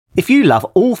If you love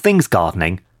all things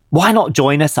gardening, why not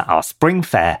join us at our spring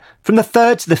fair from the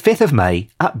 3rd to the 5th of May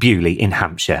at Bewley in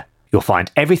Hampshire? You'll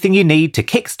find everything you need to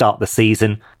kickstart the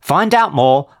season. Find out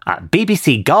more at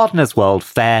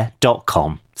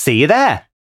bbcgardenersworldfair.com. See you there.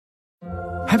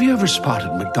 Have you ever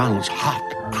spotted McDonald's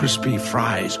hot, crispy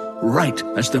fries right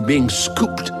as they're being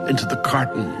scooped into the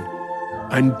carton?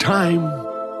 And time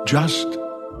just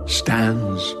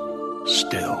stands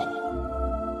still.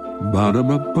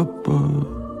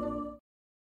 Ba-da-ba-ba-ba.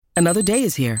 Another day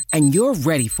is here, and you're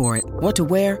ready for it. What to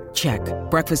wear? Check.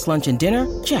 Breakfast, lunch, and dinner?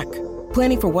 Check.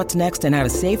 Planning for what's next and how to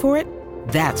save for it?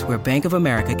 That's where Bank of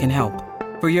America can help.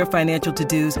 For your financial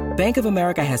to-dos, Bank of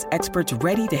America has experts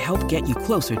ready to help get you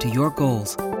closer to your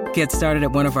goals. Get started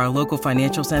at one of our local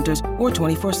financial centers or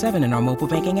 24/7 in our mobile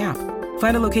banking app.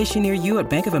 Find a location near you at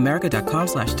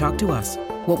bankofamerica.com/talktous.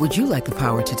 What would you like the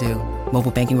power to do?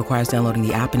 Mobile banking requires downloading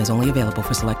the app and is only available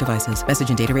for select devices. Message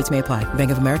and data rates may apply.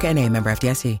 Bank of America N.A., member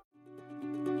FDIC.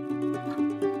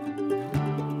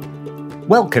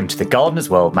 Welcome to the Gardener's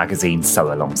World magazine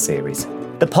Sowalong series,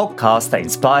 the podcast that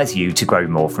inspires you to grow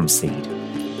more from seed.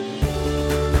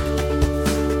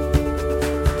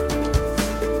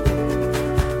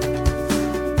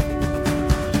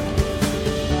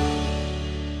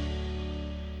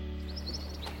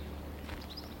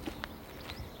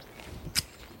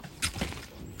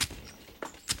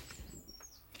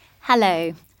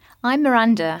 Hello, I'm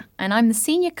Miranda, and I'm the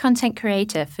Senior Content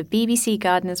Creator for BBC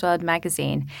Gardener's World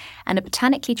magazine and a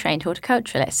botanically trained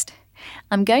horticulturalist.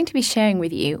 I'm going to be sharing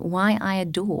with you why I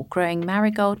adore growing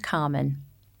Marigold Carmen.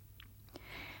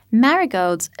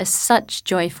 Marigolds are such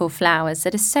joyful flowers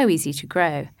that are so easy to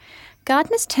grow.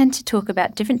 Gardeners tend to talk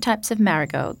about different types of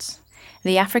marigolds: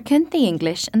 the African, the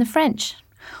English, and the French.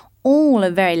 All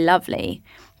are very lovely,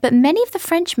 but many of the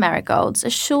French marigolds are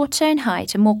shorter in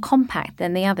height and more compact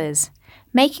than the others,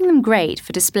 making them great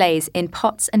for displays in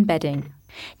pots and bedding.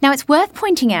 Now, it's worth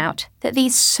pointing out that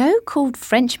these so-called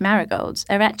French marigolds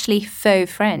are actually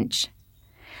faux French.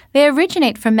 They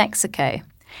originate from Mexico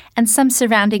and some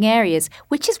surrounding areas,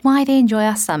 which is why they enjoy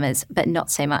our summers, but not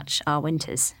so much our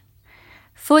winters.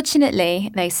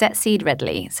 Fortunately, they set seed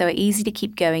readily, so are easy to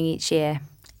keep going each year.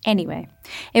 Anyway,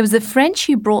 it was the French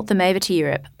who brought them over to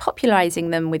Europe, popularising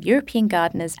them with European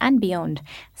gardeners and beyond,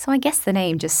 so I guess the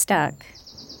name just stuck.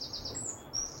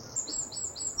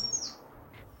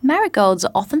 Marigolds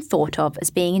are often thought of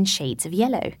as being in shades of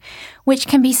yellow, which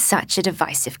can be such a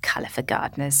divisive colour for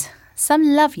gardeners.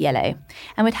 Some love yellow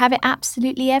and would have it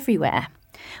absolutely everywhere,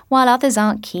 while others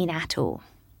aren't keen at all.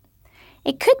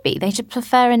 It could be they should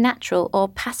prefer a natural or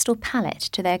pastel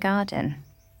palette to their garden.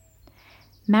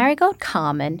 Marigold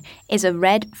Carmen is a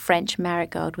red French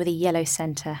marigold with a yellow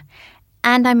centre,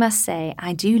 and I must say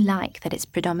I do like that it's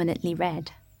predominantly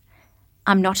red.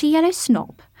 I'm not a yellow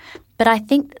snob, but I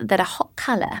think that a hot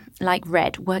colour like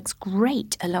red works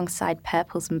great alongside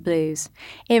purples and blues.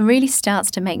 It really starts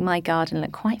to make my garden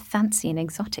look quite fancy and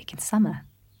exotic in summer.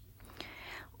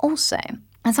 Also,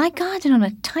 as I garden on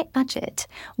a tight budget,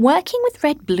 working with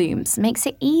red blooms makes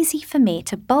it easy for me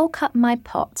to bulk up my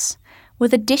pots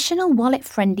with additional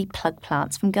wallet-friendly plug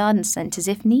plants from garden centres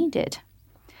if needed.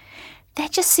 There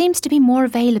just seems to be more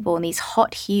available in these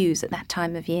hot hues at that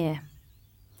time of year.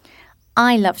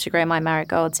 I love to grow my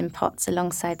marigolds in pots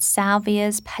alongside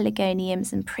salvias,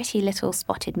 pelargoniums and pretty little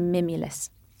spotted mimulus.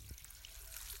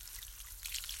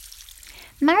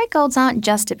 Marigolds aren't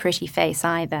just a pretty face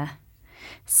either.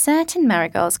 Certain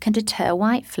marigolds can deter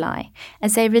whitefly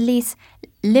as they release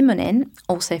limonin,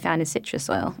 also found in citrus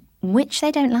oil, which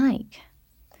they don't like.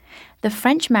 The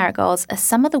French marigolds are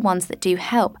some of the ones that do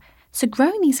help, so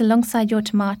growing these alongside your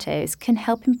tomatoes can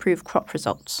help improve crop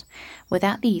results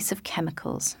without the use of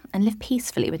chemicals and live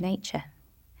peacefully with nature.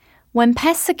 When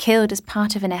pests are killed as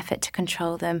part of an effort to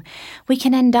control them, we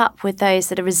can end up with those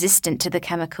that are resistant to the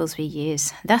chemicals we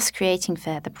use, thus creating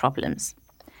further problems.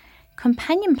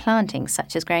 Companion planting,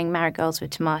 such as growing marigolds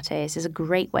with tomatoes, is a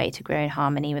great way to grow in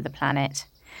harmony with the planet.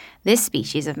 This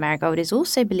species of marigold is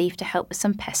also believed to help with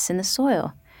some pests in the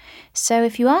soil. So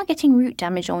if you are getting root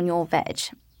damage on your veg,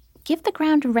 give the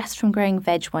ground a rest from growing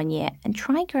veg one year and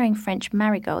try growing French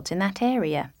marigolds in that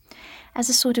area as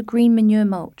a sort of green manure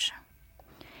mulch.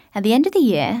 At the end of the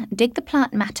year, dig the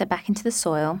plant matter back into the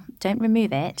soil, don't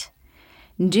remove it.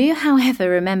 Do, however,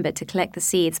 remember to collect the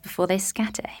seeds before they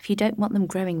scatter if you don't want them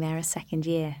growing there a second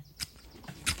year.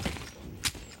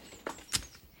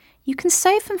 You can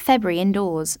sow from February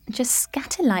indoors. Just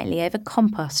scatter lightly over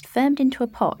compost firmed into a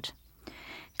pot.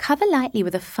 Cover lightly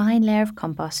with a fine layer of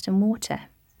compost and water.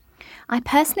 I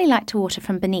personally like to water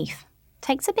from beneath.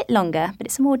 Takes a bit longer, but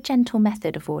it's a more gentle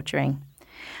method of watering.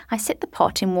 I sit the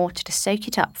pot in water to soak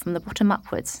it up from the bottom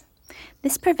upwards.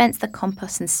 This prevents the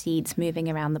compost and seeds moving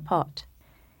around the pot.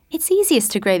 It's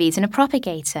easiest to grow these in a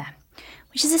propagator,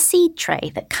 which is a seed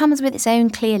tray that comes with its own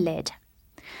clear lid.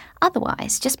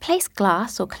 Otherwise, just place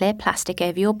glass or clear plastic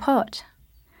over your pot.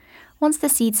 Once the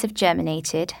seeds have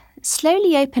germinated,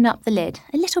 slowly open up the lid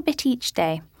a little bit each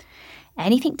day.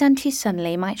 Anything done too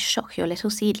suddenly might shock your little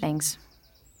seedlings.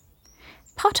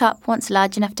 Pot up once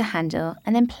large enough to handle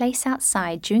and then place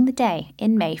outside during the day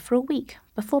in May for a week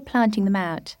before planting them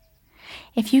out.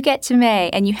 If you get to May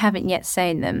and you haven't yet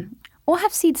sown them, or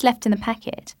have seeds left in the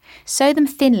packet, sow them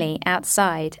thinly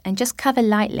outside and just cover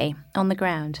lightly on the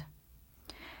ground.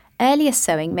 Earlier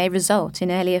sowing may result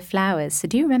in earlier flowers, so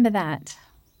do remember that.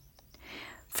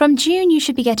 From June you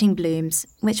should be getting blooms,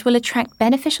 which will attract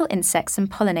beneficial insects and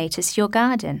pollinators to your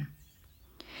garden.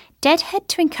 Deadhead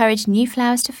to encourage new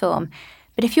flowers to form,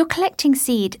 but if you're collecting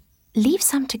seed, leave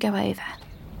some to go over.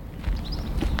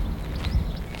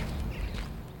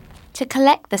 To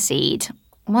collect the seed,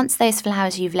 once those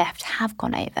flowers you've left have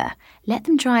gone over, let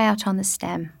them dry out on the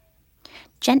stem.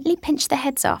 Gently pinch the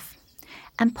heads off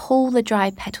and pull the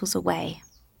dry petals away.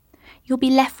 You'll be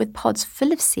left with pods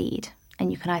full of seed,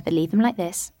 and you can either leave them like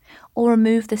this or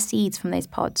remove the seeds from those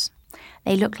pods.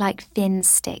 They look like thin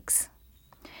sticks.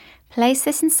 Place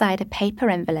this inside a paper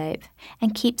envelope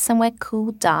and keep somewhere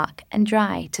cool, dark and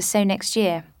dry to sow next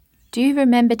year. Do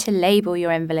remember to label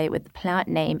your envelope with the plant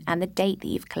name and the date that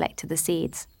you've collected the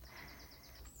seeds.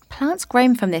 Plants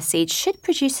grown from this seed should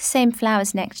produce the same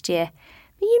flowers next year,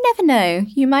 but you never know,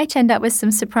 you might end up with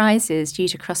some surprises due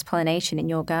to cross-pollination in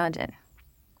your garden.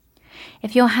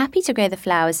 If you're happy to grow the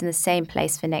flowers in the same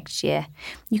place for next year,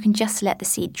 you can just let the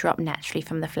seed drop naturally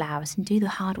from the flowers and do the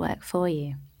hard work for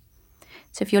you.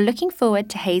 So if you're looking forward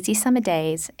to hazy summer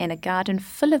days in a garden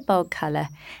full of bold colour,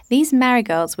 these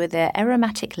marigolds with their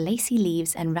aromatic lacy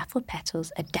leaves and ruffled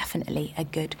petals are definitely a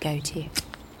good go-to.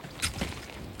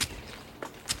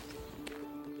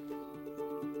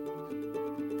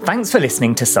 Thanks for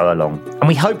listening to Sowalong, and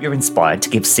we hope you're inspired to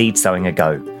give seed sowing a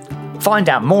go. Find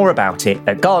out more about it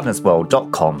at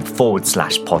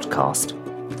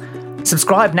gardenersworld.com/podcast.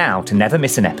 Subscribe now to never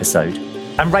miss an episode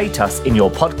and rate us in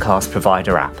your podcast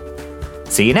provider app.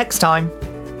 See you next time.